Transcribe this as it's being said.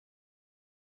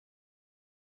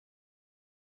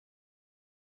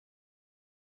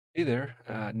Hey there,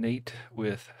 Nate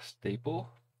with Stapel,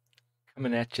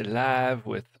 coming at you live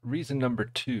with reason number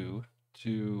 2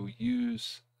 to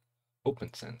use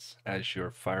OPNsense as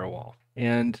your firewall.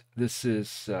 And this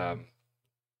is the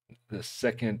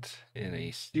second in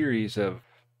a series of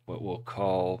what we'll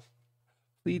call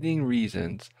leading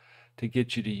reasons to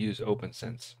get you to use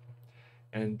OPNsense.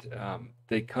 And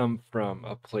they come from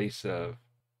a place of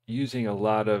using a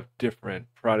lot of different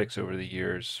products over the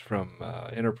years, from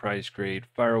enterprise grade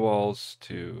firewalls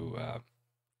to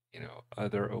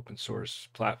other open source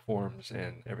platforms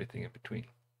and everything in between.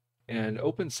 And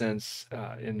OPNsense,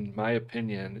 in my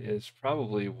opinion, is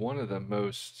probably one of the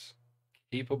most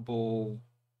capable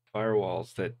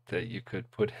firewalls that you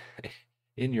could put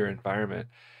in your environment.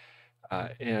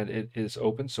 And it is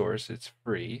open source, it's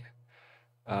free,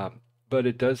 um, but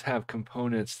it does have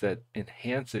components that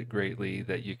enhance it greatly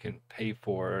that you can pay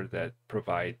for that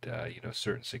provide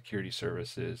certain security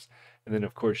services. And then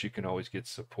of course you can always get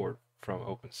support from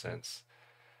OPNsense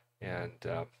and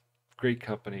great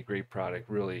company, great product.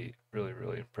 Really, really,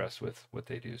 really impressed with what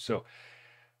they do. So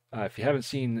if you haven't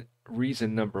seen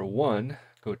reason number 1,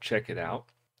 go check it out.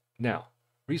 Now,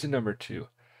 reason number 2.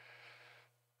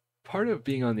 Part of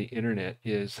being on the internet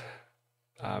is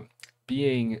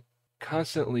being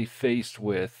constantly faced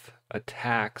with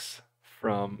attacks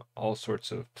from all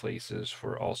sorts of places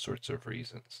for all sorts of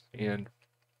reasons. And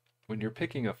when you're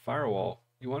picking a firewall,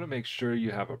 you want to make sure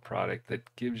you have a product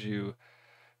that gives you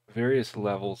various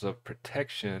levels of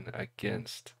protection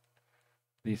against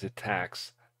these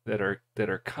attacks that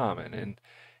are common. And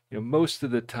most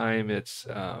of the time it's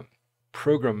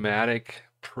programmatic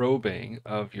probing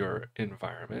of your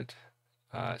environment.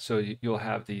 So you'll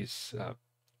have these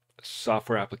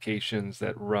software applications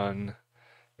that run,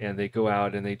 and they go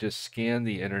out and they just scan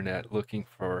the internet looking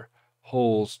for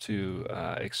holes to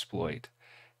exploit.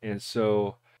 And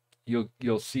so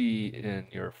you'll see in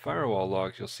your firewall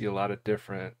logs, you'll see a lot of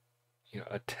different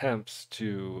attempts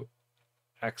to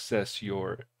access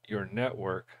your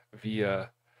network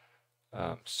via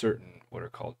certain what are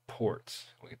called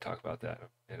ports. We can talk about that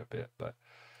in a bit. But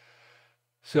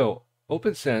so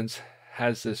OPNsense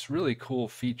has this really cool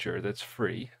feature that's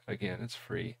free. Again, it's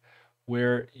free,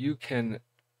 where you can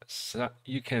sign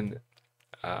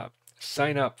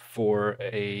up for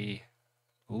a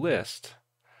list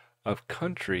of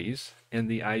countries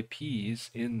and the IPs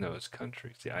in those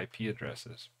countries, the IP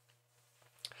addresses.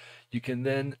 You can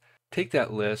then take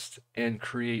that list and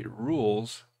create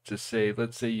rules to say,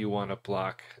 let's say you want to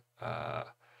block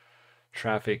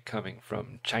traffic coming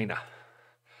from China.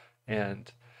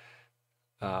 And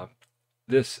um,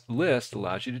 this list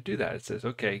allows you to do that. It says,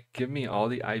 okay, give me all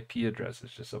the IP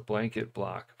addresses, just a blanket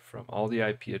block from all the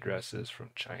IP addresses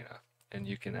from China. And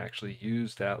you can actually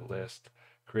use that list,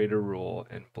 create a rule,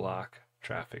 and block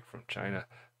traffic from China.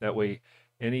 That way,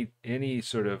 any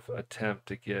sort of attempt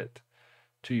to get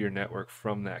to your network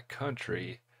from that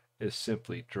country is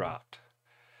simply dropped.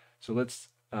 So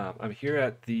I'm here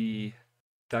at the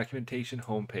documentation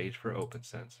homepage for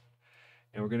OPNsense,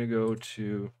 and we're going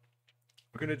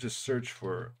to just search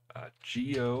for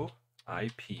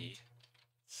GeoIP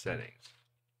settings.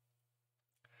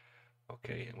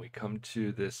 Okay, and we come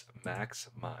to this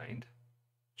Maxmind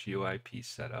GeoIP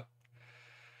setup.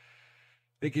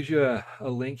 It gives you a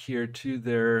link here to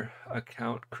their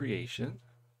account creation.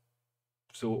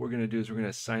 So what we're going to do is we're going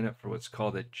to sign up for what's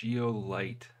called a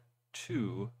GeoLite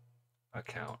 2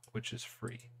 account, which is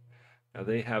free. Now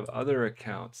they have other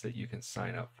accounts that you can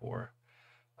sign up for,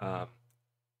 and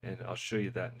I'll show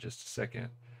you that in just a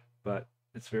second. But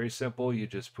it's very simple. You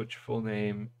just put your full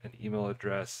name and email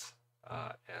address,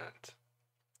 and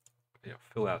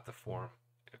fill out the form,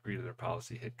 agree to their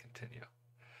policy, hit continue.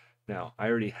 Now I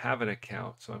already have an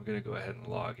account, so I'm going to go ahead and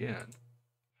log in.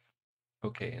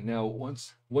 Okay, and now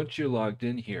once you're logged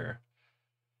in here,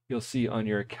 you'll see on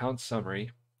your account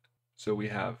summary, so we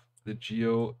have the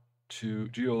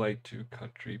GeoLite 2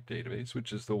 country database,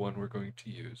 which is the one we're going to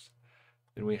use.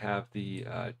 Then we have the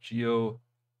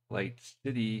GeoLite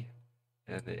city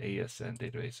and the ASN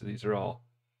database. So these are all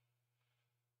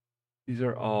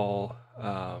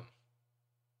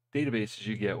databases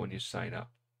you get when you sign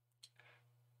up.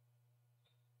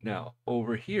 Now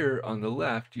over here on the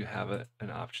left, you have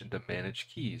an option to manage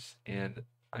keys, and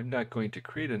I'm not going to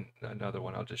create another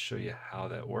one. I'll just show you how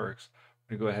that works.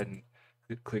 I'm going to go ahead and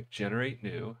click Generate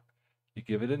New. You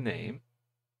give it a name.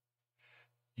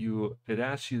 It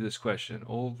asks you this question: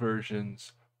 old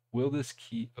versions of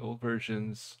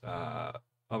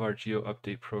our Geo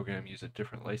Update program use a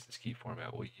different license key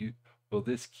format? Will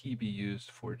this key be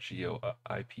used for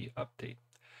GeoIP update?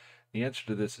 The answer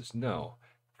to this is no.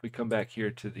 If we come back here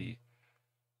to the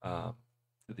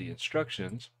to the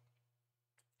instructions,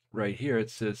 right here it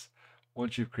says,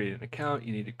 once you've created an account,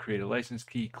 you need to create a license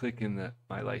key. Click in the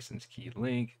My License Key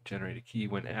link, generate a key.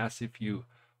 When asked if you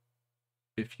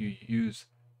use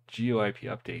GeoIP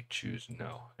update, choose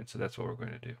no. And so that's what we're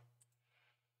going to do.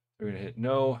 We're going to hit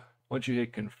no. Once you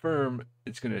hit confirm,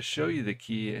 it's going to show you the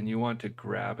key, and you want to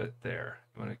grab it there.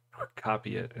 You want to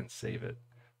copy it and save it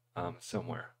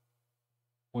somewhere.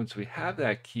 Once we have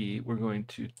that key, we're going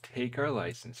to take our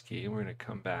license key and we're going to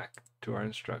come back to our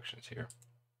instructions here.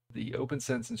 The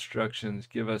OPNsense instructions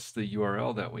give us the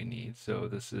URL that we need. So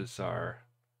this is our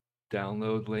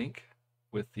download link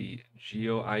with the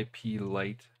GeoIP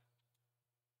Lite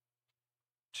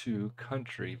 2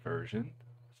 country version,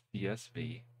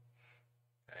 CSV.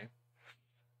 Okay.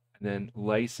 And then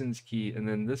license key, and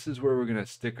then this is where we're going to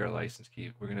stick our license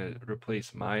key. We're going to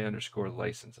replace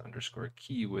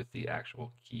my_license_key with the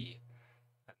actual key,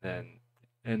 and then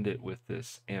end it with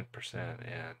this ampersand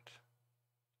and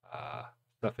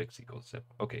suffix equals zip.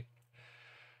 Okay,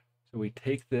 so we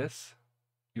take this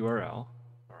URL,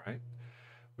 all right,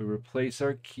 we replace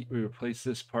our key, we replace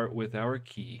this part with our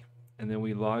key, and then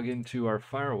we log into our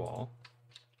firewall.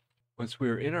 Once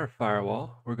we're in our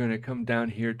firewall, we're going to come down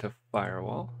here to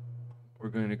Firewall. We're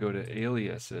going to go to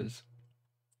Aliases,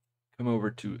 come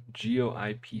over to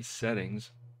GeoIP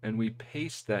Settings, and we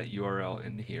paste that URL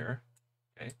in here,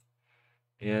 okay?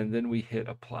 And then we hit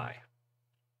Apply.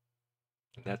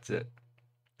 And that's it.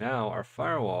 Now our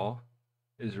firewall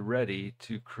is ready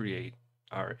to create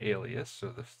our alias.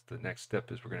 So the next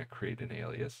step is we're going to create an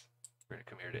alias. We're going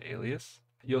to come here to Alias.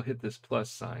 You'll hit this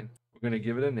plus sign. We're going to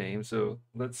give it a name. So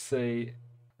let's say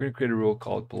we're going to create a rule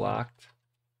called blocked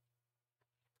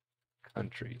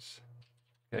countries.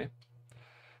 Okay,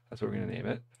 that's what we're going to name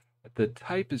it. The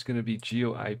type is going to be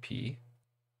GeoIP.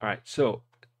 All right, so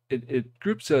it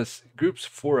groups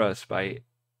for us by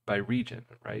region,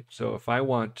 right? So if I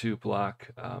want to block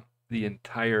the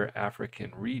entire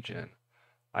African region,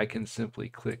 I can simply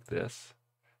click this,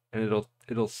 and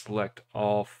it'll select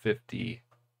all 50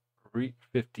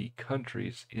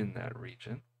 countries in that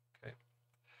region. Okay.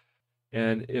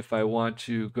 And if I want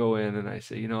to go in and I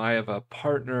say, you know, I have a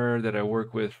partner that I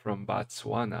work with from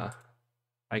Botswana,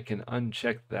 I can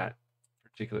uncheck that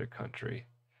particular country,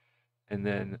 and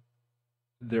then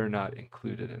they're not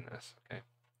included in this. Okay.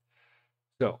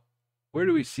 So where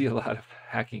do we see a lot of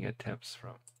hacking attempts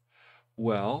from?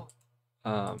 Well,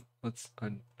 let's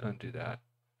undo that.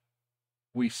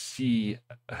 We see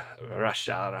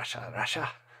Russia.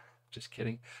 Just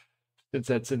kidding. Since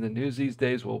that's in the news these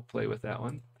days, we'll play with that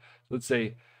one. Let's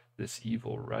say this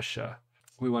evil Russia.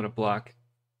 We want to block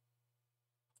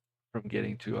from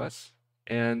getting to us.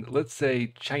 And let's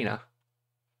say China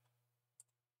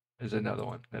is another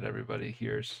one that everybody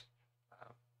hears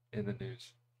in the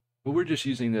news. But we're just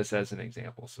using this as an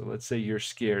example. So let's say you're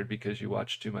scared because you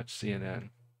watch too much CNN.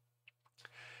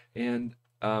 And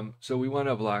so we want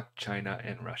to block China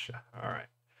and Russia. All right.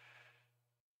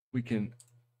 We can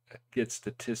get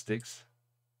statistics.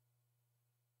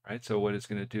 Right. So what it's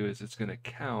going to do is it's going to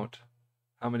count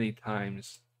how many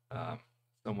times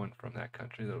someone from that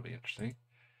country. That'll be interesting.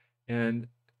 And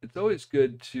it's always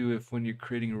good to, if when you're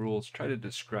creating rules, try to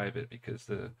describe it, because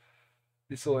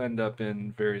this will end up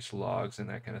in various logs and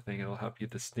that kind of thing. It'll help you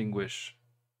distinguish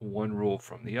one rule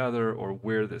from the other or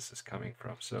where this is coming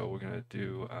from. So we're going to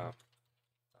do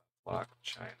block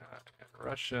China and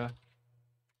Russia.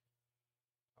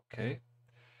 Okay.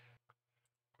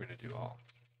 We're going to do all.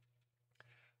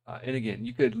 And again,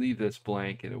 you could leave this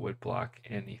blank and it would block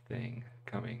anything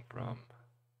coming from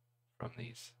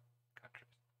these countries.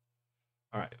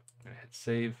 All right, I'm going to hit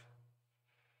save.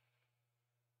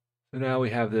 So now we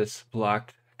have this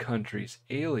blocked countries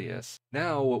alias.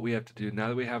 Now what we have to do, now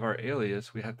that we have our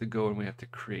alias, we have to go and we have to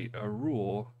create a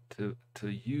rule to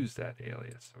use that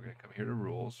alias. So we're going to come here to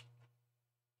rules.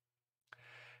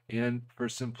 And for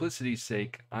simplicity's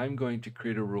sake, I'm going to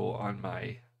create a rule on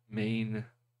my main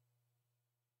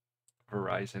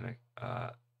Verizon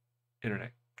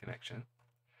internet connection.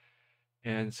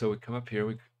 And so we come up here,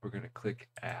 we're going to click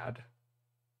add.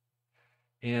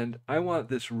 And I want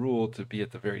this rule to be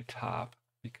at the very top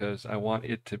because I want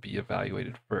it to be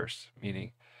evaluated first,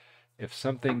 meaning if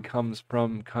something comes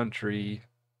from country,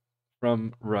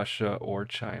 from Russia or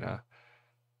China,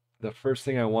 the first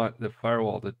thing I want the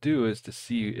firewall to do is to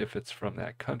see if it's from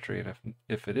that country. And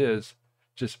if it is,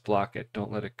 just block it.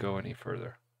 Don't let it go any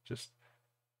further. Just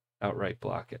outright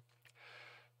block it.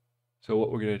 So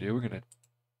what we're going to do, we're going to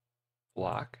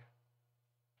block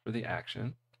for the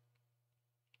action.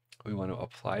 We want to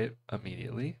apply it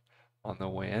immediately on the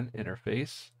WAN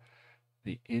interface.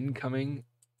 The incoming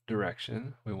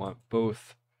direction, we want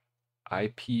both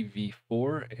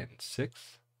IPv4 and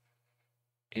 6.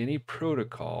 Any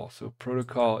protocol, so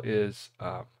protocol is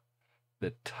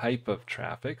the type of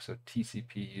traffic, so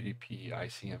TCP, UDP,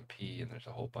 ICMP, and there's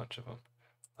a whole bunch of them.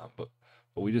 But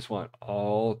we just want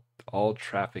all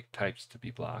traffic types to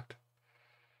be blocked.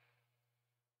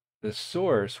 The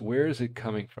source, where is it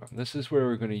coming from? This is where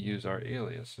we're going to use our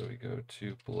alias. So we go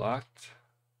to blocked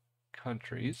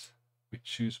countries. We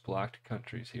choose blocked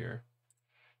countries here.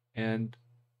 And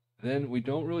then we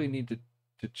don't really need to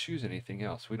choose anything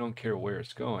else. We don't care where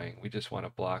it's going. We just want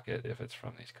to block it if it's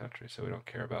from these countries. So we don't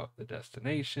care about the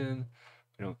destination.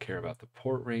 We don't care about the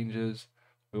port ranges.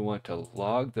 We want to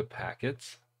log the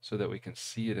packets so that we can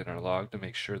see it in our log to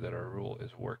make sure that our rule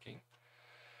is working.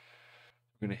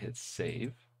 We're going to hit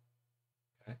save.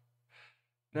 Okay.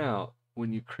 Now,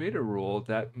 when you create a rule,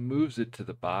 that moves it to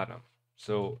the bottom.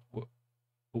 So what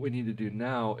we need to do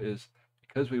now is,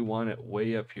 because we want it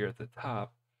way up here at the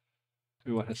top,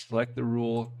 we want to select the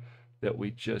rule that we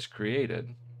just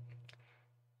created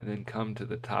and then come to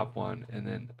the top one and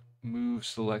then move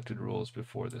selected rules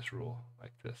before this rule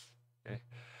like this. Okay,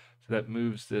 so that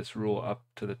moves this rule up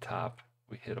to the top.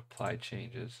 We hit apply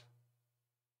changes.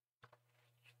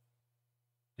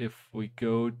 If we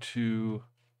go to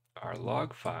our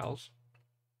log files,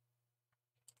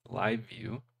 live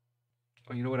view,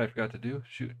 oh, you know what I forgot to do?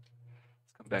 Shoot,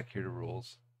 let's come back here to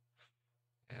rules,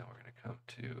 and we're going to come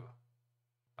to,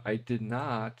 I did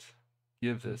not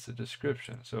give this a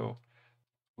description, so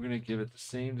we're going to give it the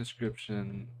same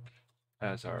description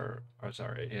as our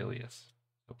alias,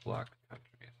 so blocked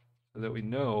countries, so that we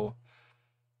know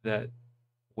that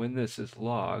when this is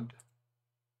logged,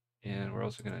 and we're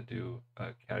also going to do a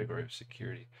category of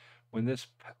security. When this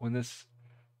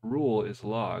rule is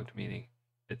logged, meaning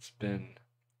it's been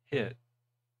hit,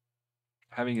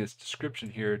 having this description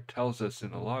here tells us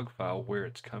in the log file where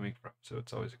it's coming from. So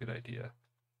it's always a good idea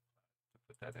to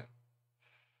put that in.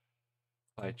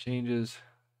 Apply changes,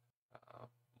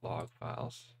 log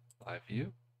files, live view.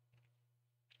 I'm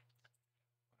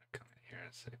going to come in here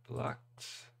and say blocked.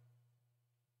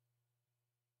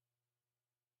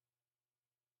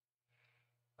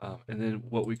 And then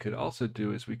what we could also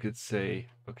do is we could say,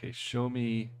 okay, show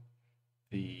me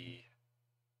the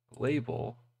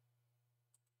label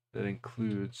that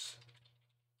includes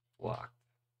blocked,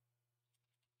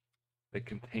 that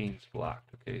contains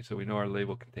blocked. Okay, so we know our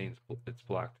label contains it's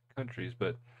blocked countries,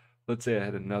 but let's say I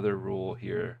had another rule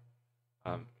here.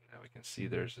 Now we can see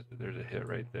there's a hit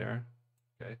right there.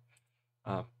 Okay,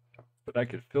 but I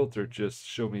could filter just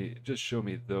show me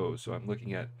those. So I'm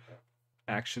looking at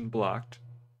action blocked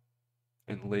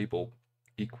and label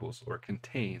equals or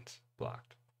contains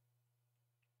blocked.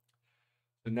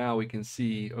 So now we can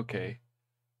see, okay,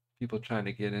 people trying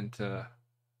to get into,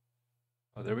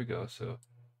 oh, there we go. So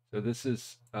this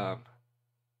is a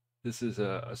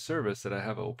service that I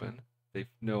have open. They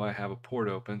know I have a port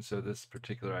open, so this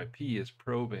particular IP is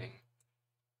probing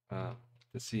to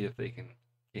see if they can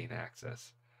gain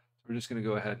access. So we're just going to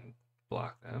go ahead and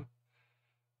block them.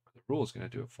 The rule is going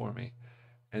to do it for me.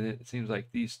 And it seems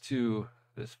like these two,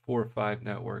 this 4.5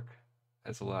 network,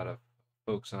 has a lot of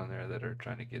folks on there that are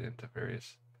trying to get into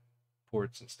various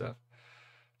ports and stuff.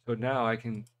 So now I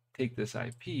can take this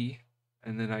IP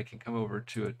and then I can come over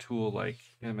to a tool like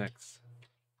MX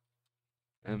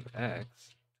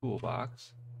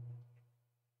toolbox.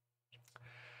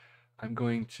 I'm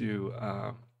going to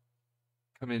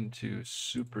come into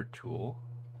super tool.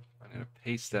 I'm going to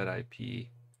paste that IP.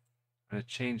 I'm going to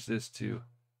change this to,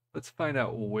 let's find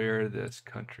out where this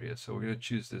country is. So we're going to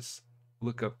choose this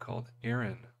lookup called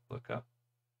Aaron lookup.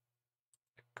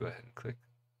 Go ahead and click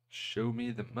show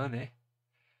me the money.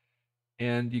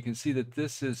 And you can see that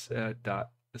this is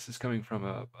this is coming from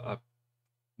a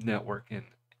network in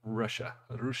Russia.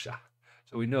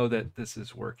 So we know that this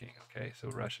is working. Okay, so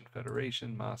Russian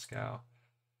Federation, Moscow,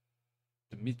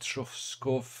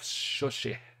 Dmitrovskov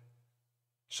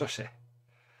Shoshe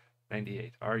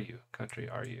 98 RU, country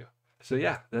RU. So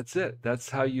yeah, that's it. That's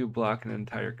how you block an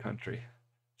entire country.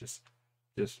 Just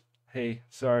hey,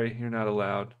 sorry, you're not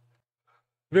allowed.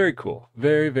 Very cool.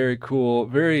 Very, very cool.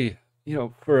 Very, you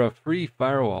know, for a free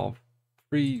firewall,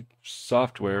 free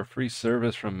software, free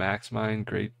service from Maxmind,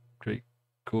 great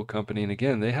cool company. And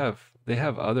again, they have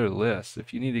other lists.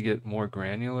 If you need to get more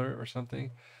granular or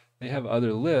something, they have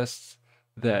other lists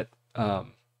that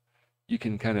you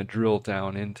can kind of drill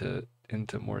down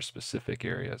into more specific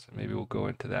areas. And maybe we'll go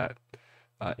into that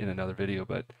in another video.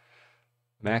 But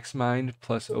Maxmind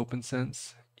plus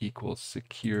OPNsense equals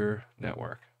secure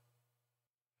network.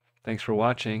 Thanks for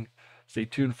watching. Stay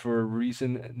tuned for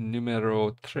reason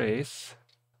numero 3.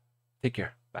 Take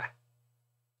care.